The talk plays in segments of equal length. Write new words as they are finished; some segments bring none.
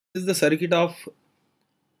This is the circuit of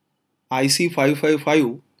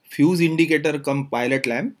IC555 Fuse indicator cum pilot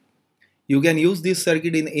lamp. You can use this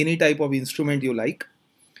circuit in any type of instrument you like.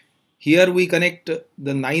 Here we connect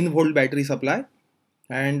the 9-volt battery supply,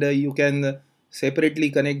 and you can separately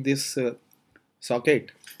connect this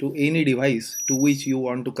socket to any device to which you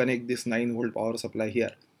want to connect this 9-volt power supply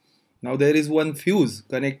here. Now there is one fuse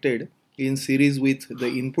connected in series with the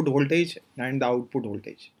input voltage and the output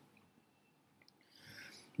voltage.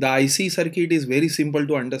 The IC circuit is very simple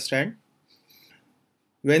to understand.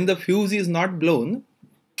 When the fuse is not blown,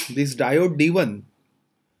 this diode D1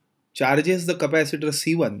 charges the capacitor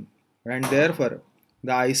C1, and therefore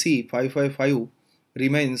the IC555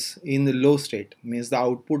 remains in the low state, means the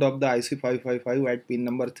output of the IC555 at pin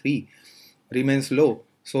number 3 remains low,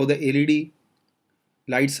 so the LED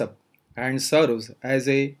lights up and serves as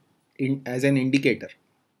an indicator.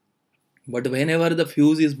 But whenever the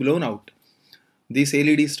fuse is blown out, this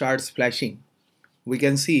LED starts flashing. We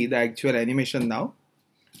can see the actual animation now.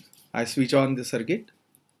 I switch on the circuit.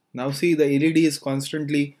 Now see, the LED is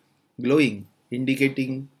constantly glowing,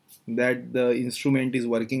 indicating that the instrument is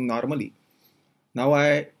working normally. Now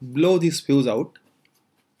I blow this fuse out.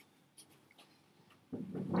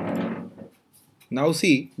 Now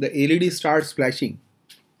see, the LED starts flashing.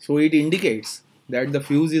 So it indicates that the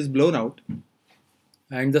fuse is blown out,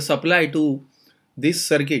 and the supply to this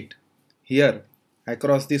circuit here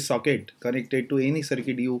across this socket connected to any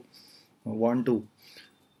circuit you want to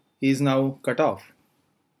is now cut off,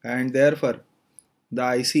 and therefore the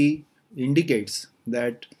IC indicates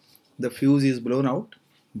that the fuse is blown out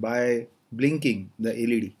by blinking the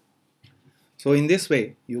LED. So in this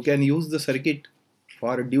way you can use the circuit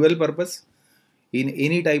for dual purpose in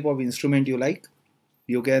any type of instrument you like.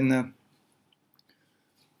 You can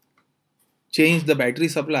change the battery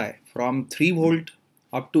supply from 3 volt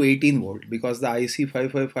up to 18 volt, because the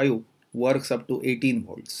IC555 works up to 18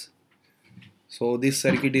 volts. So this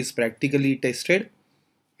circuit is practically tested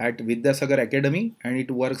at Vidyasagar Academy, and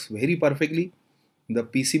it works very perfectly. The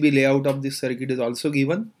PCB layout of this circuit is also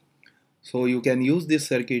given, so you can use this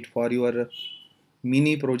circuit for your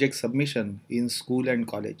mini project submission in school and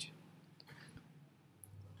college.